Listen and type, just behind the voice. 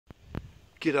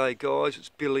G'day guys, it's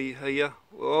Billy here.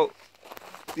 Well,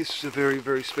 this is a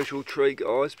very special tree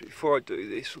guys, but before I do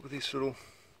this, look at this little,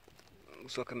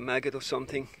 looks like a maggot or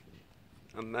something.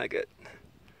 A maggot.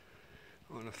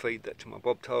 I'm going to feed that to my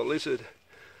bobtail lizard.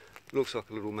 Looks like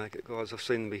a little maggot guys, I've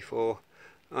seen them before.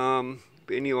 But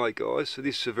anyway guys, so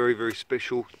this is a very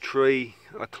special tree,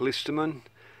 a callistemon,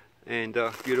 and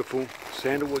a beautiful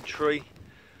sandalwood tree.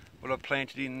 What I've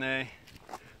planted in there.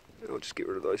 I'll just get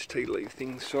rid of those tea leaf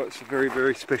things. So it's a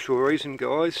very special reason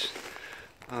guys.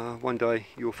 One day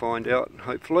you'll find out,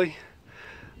 hopefully.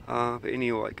 But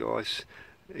anyway guys,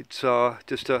 it's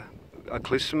just a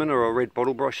callistemon or a red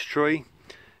bottlebrush tree,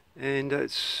 and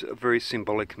it's a very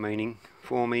symbolic meaning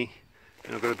for me.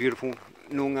 And I've got a beautiful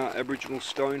Noongar Aboriginal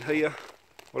stone here,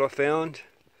 what I found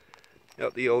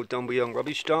out the old Dumbleyung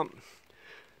rubbish dump.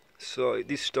 So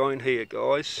this stone here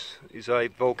guys is a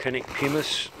volcanic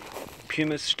pumice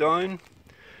stone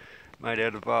made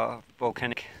out of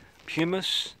volcanic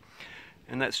pumice,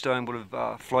 and that stone would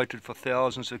have floated for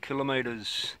thousands of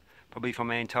kilometres, probably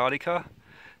from Antarctica,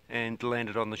 and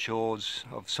landed on the shores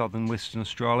of southern Western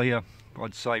Australia.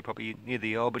 I'd say probably near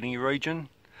the Albany region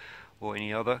or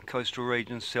any other coastal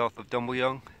regions south of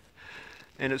Dumbleyung,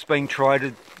 and it's been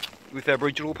traded with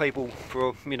Aboriginal people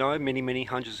for many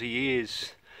hundreds of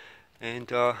years. And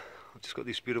I've just got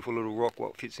this beautiful little rock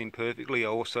what fits in perfectly. I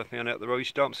also found out the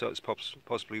rubbish dump, so it's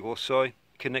possibly also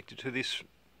connected to this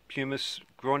pumice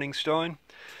grinding stone.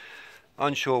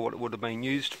 Unsure what it would have been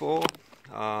used for.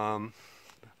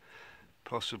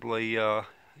 Possibly for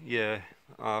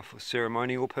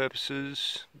ceremonial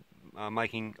purposes,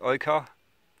 making ochre,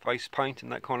 face paint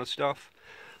and that kind of stuff.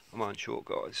 I'm unsure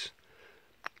guys.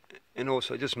 And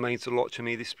also it just means a lot to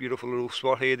me, this beautiful little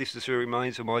spot here. This is the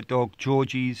remains of my dog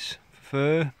Georgie's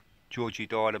fur. Georgie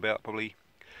died about probably,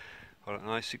 I don't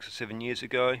know, 6 or 7 years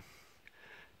ago.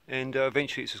 And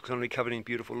eventually it's just going to be covered in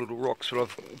beautiful little rocks. What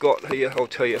I've got here, I'll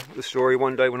tell you the story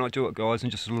one day when I do it guys,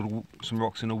 and just some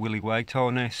rocks in a willy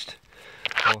wagtail nest.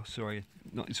 Oh sorry,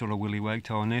 it's not a willy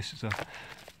wagtail nest, it's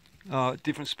a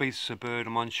different species of bird,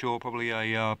 I'm unsure, probably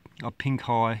a pink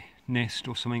eye nest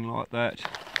or something like that.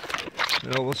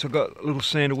 I've also got a little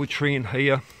sandalwood tree in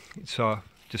here. It's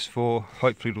just for,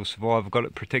 hopefully it'll survive. I've got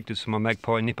it protected so my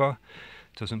magpie nipper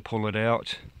doesn't pull it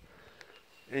out.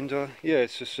 And yeah,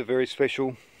 it's just a very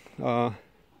special for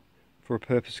a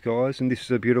purpose guys. And this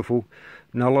is a beautiful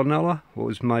nulla, what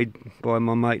was made by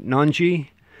my mate Narnji.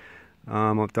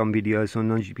 I've done videos on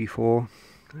Narnji before.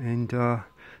 And a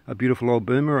beautiful old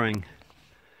boomerang,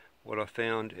 what I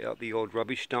found out the old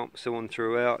rubbish dump someone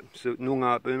threw out. It's a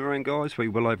Noongar boomerang guys, probably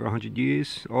well over 100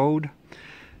 years old.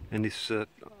 And this is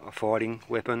a fighting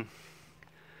weapon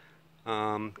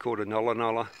called a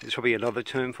nulla. There's probably another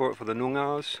term for it for the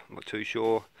Noongars, I'm not too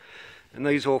sure. And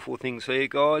these awful things here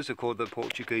guys are called the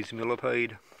Portuguese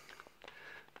millipede.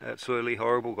 Absolutely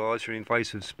horrible guys, they're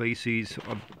invasive species.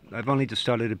 They've only just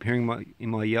started appearing in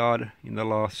my yard in the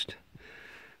last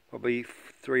probably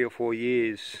 3 or 4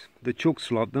 years. The chooks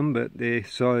love them, but they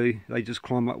just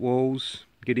climb up walls,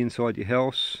 get inside your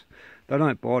house. They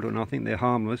don't bite or nothing, they're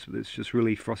harmless, but it's just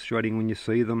really frustrating when you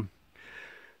see them.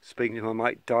 Speaking to my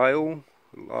mate Dale,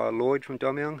 Lloyd from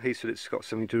Dumbleyung, he said it's got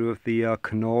something to do with the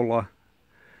canola.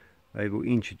 They were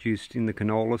introduced in the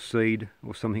canola seed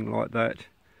or something like that.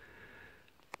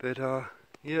 But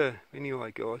yeah,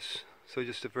 anyway guys, so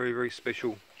just a very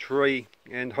special tree,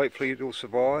 and hopefully it'll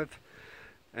survive.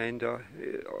 And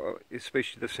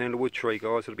especially the sandalwood tree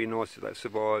guys, it'll be nice if that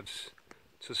survives.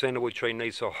 So sandalwood tree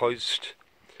needs a host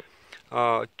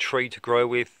tree to grow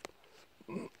with.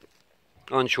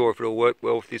 Unsure if it'll work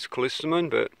well with this callistemon,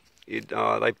 but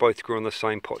they both grew in the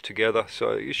same pot together,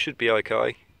 so it should be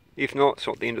okay. If not, it's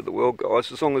not the end of the world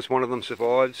guys, as long as one of them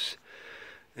survives.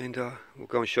 And we'll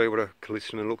go and show you what a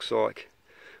callistemon looks like.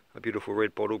 A beautiful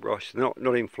red bottlebrush. They're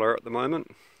not in flower at the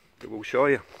moment, but we'll show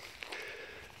you.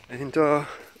 And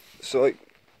so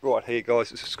right here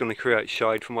guys, it's just going to create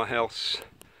shade for my house,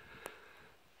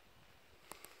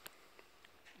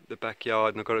 the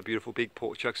backyard, and I've got a beautiful big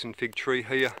Port Jackson fig tree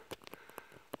here.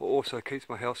 It also keeps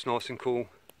my house nice and cool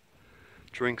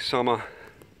during summer.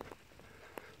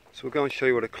 So we'll go and show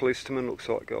you what a callistemon looks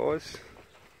like guys,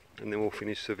 and then we'll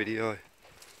finish the video.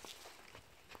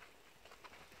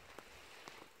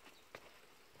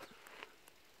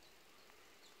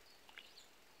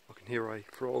 I can hear a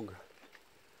frog.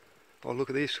 Oh look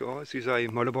at this guys, this is a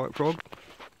motorbike frog.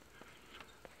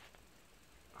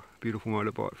 Beautiful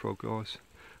motorbike frog guys.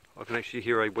 I can actually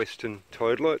hear a western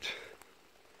toadlet.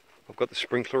 I've got the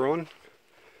sprinkler on.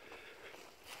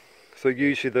 So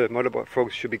usually the motorbike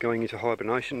frogs should be going into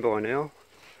hibernation by now.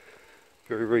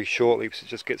 Very shortly because it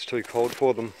just gets too cold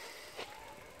for them.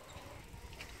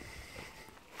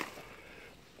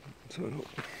 So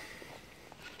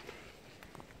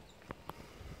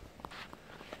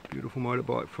beautiful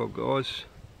motorbike frog, guys.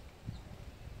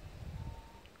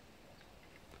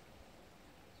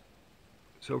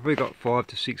 So I've probably got 5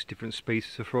 to 6 different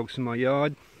species of frogs in my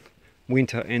yard,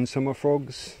 winter and summer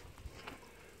frogs.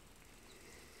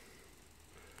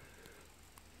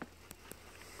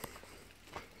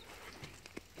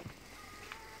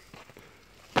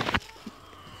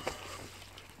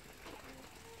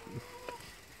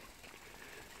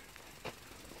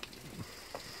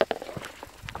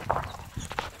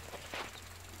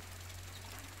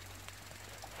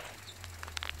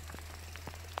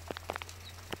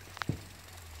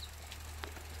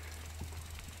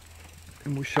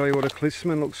 And we'll show you what a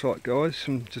clisterman looks like, guys.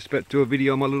 I'm just about to do a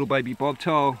video on my little baby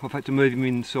bobtail. I've had to move him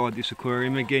inside this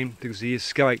aquarium again because he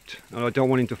escaped, and I don't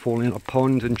want him to fall in a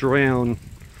pond and drown.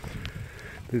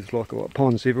 There's like a lot of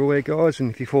ponds everywhere, guys,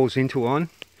 and if he falls into one,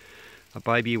 a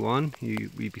baby one, you'll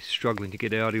be struggling to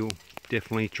get out. He'll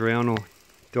definitely drown or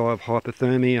die of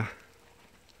hypothermia.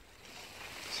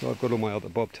 So I've got all my other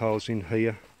bobtails in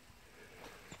here,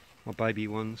 my baby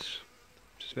ones.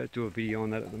 Just about to do a video on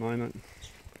that at the moment.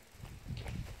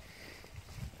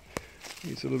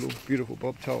 Here's a little beautiful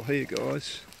bobtail here,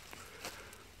 guys.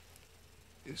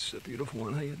 It's a beautiful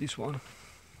one here, this one.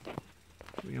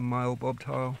 A male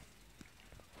bobtail.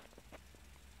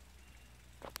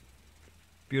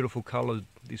 Beautiful colour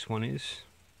this one is.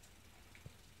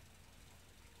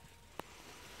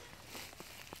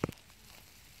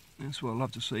 That's what I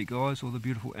love to see, guys, all the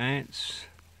beautiful ants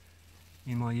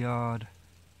in my yard.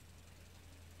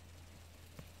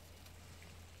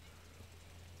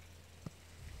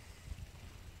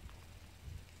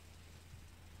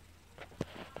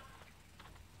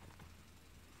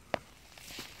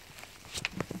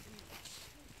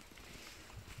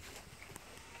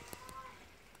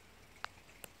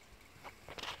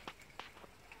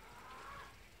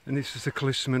 And this is the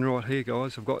clisterman right here,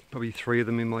 guys. I've got probably 3 of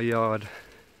them in my yard.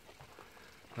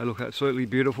 They look absolutely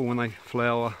beautiful when they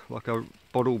flower, like a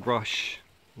bottle brush,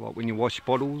 like when you wash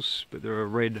bottles, but they're a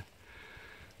red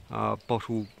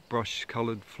bottle brush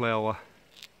coloured flower.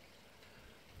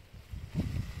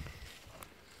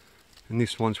 And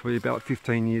this one's probably about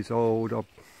 15 years old.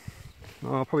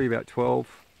 Probably about 12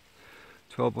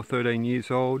 or 13 years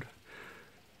old.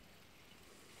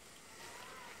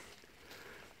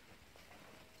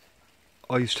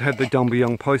 I used to have the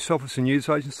Dumbleyung post office and news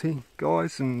agency,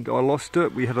 guys, and I lost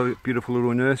it. We had a beautiful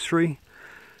little nursery,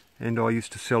 and I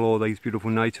used to sell all these beautiful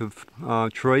native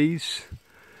trees,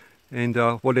 and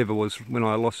whatever was, when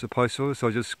I lost the post office,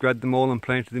 I just grabbed them all and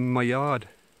planted them in my yard.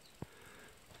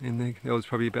 And that was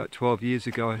probably about 12 years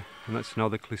ago, and that's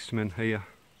another clisterman here.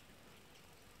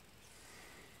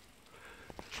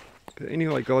 But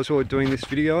anyway, guys, while we're doing this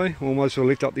video, I almost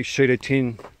lift up this sheet of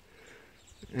tin.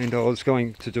 And I was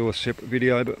going to do a separate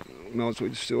video, but might as well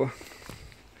just do a...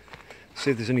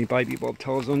 see if there's any baby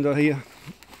bobtails under here.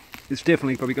 It's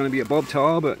definitely probably going to be a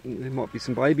bobtail, but there might be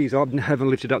some babies. I haven't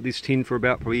lifted up this tin for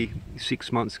about probably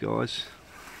 6 months, guys.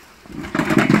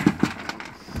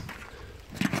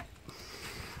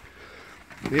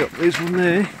 Yep, there's one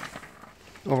there.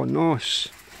 Oh, nice.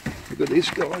 Look at this,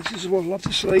 guys. This is what I love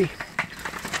to see.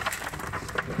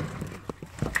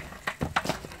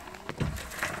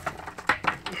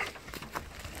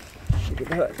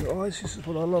 Look at that, guys, this is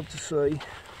what I love to see.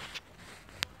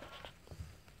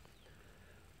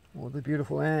 All the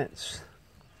beautiful ants.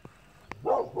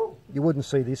 You wouldn't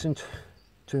see this in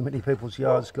too many people's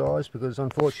yards, guys, because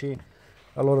unfortunately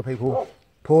a lot of people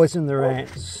poison their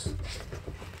ants.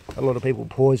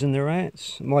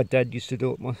 My dad used to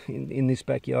do it in this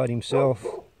backyard himself.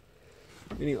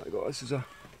 Anyway, guys, there's a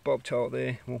bobtail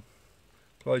there. We'll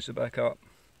close it back up.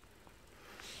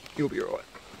 You'll be right.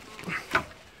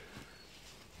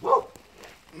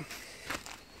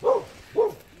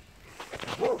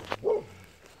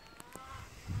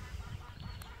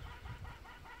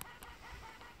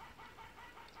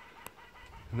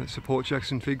 And that's the Port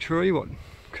Jackson fig tree, what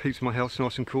keeps my house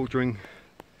nice and cool during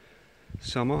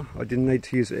summer. I didn't need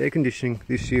to use air conditioning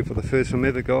this year for the first time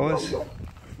ever, guys.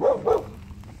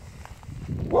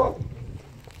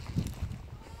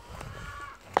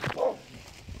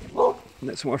 And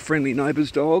that's my friendly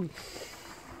neighbour's dog.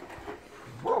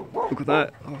 Look at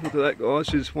that. Oh, look at that, guys.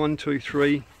 There's 1, 2,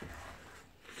 3,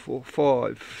 4,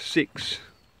 5, 6.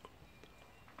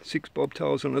 6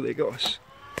 bobtails under there, guys.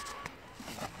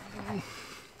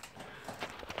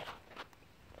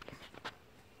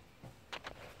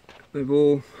 They've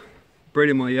all bred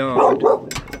in my yard.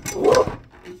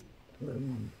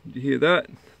 Did you hear that?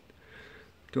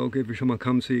 Dog, every time I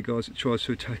come see you guys, it tries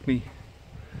to attack me.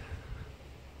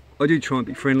 I did try and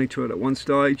be friendly to it at one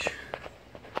stage.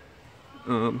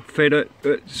 Fed it,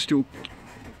 but it still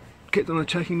kept on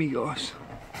attacking me, guys.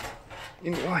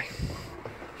 Anyway.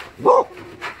 Whoa!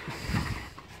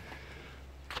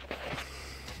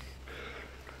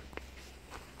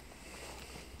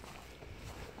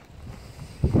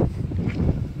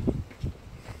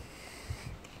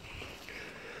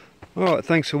 Alright,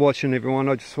 thanks for watching everyone.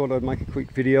 I just thought I'd make a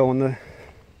quick video on the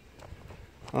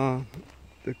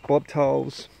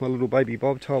bobtails, my little baby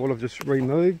bobtail I've just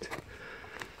removed.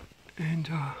 And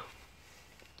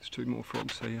there's two more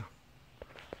frogs here.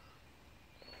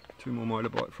 Two more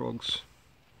motorbite frogs.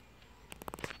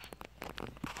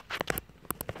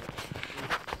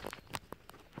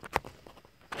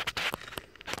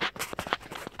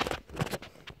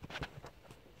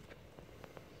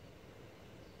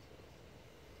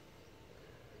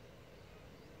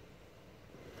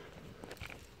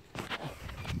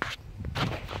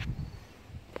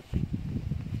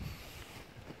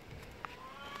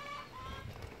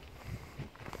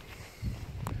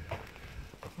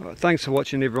 Thanks for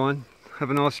watching everyone.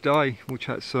 Have a nice day. We'll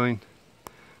chat soon.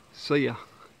 See ya.